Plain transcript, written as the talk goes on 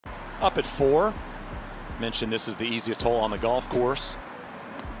Up at 4. Mentioned this is the easiest hole on the golf course.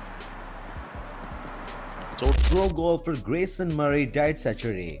 So pro golfer Grayson Murray died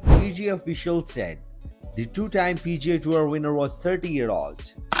Saturday. PGA officials said the two-time PGA Tour winner was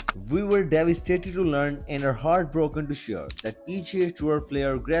 30-year-old. We were devastated to learn and are heartbroken to share that PGA Tour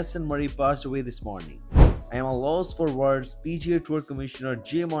player Grayson Murray passed away this morning. I am a loss for words, PGA Tour Commissioner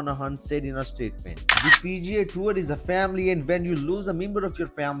Jay Monahan said in a statement. The PGA Tour is a family, and when you lose a member of your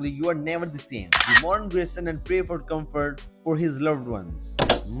family, you are never the same. We mourn Grayson and pray for comfort for his loved ones.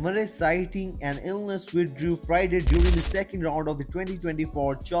 Murray, citing an illness, withdrew Friday during the second round of the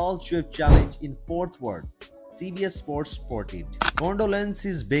 2024 Charles Schwab Challenge in Fort Worth. CBS Sports reported.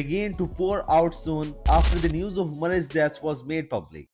 Condolences began to pour out soon after the news of Murray's death was made public.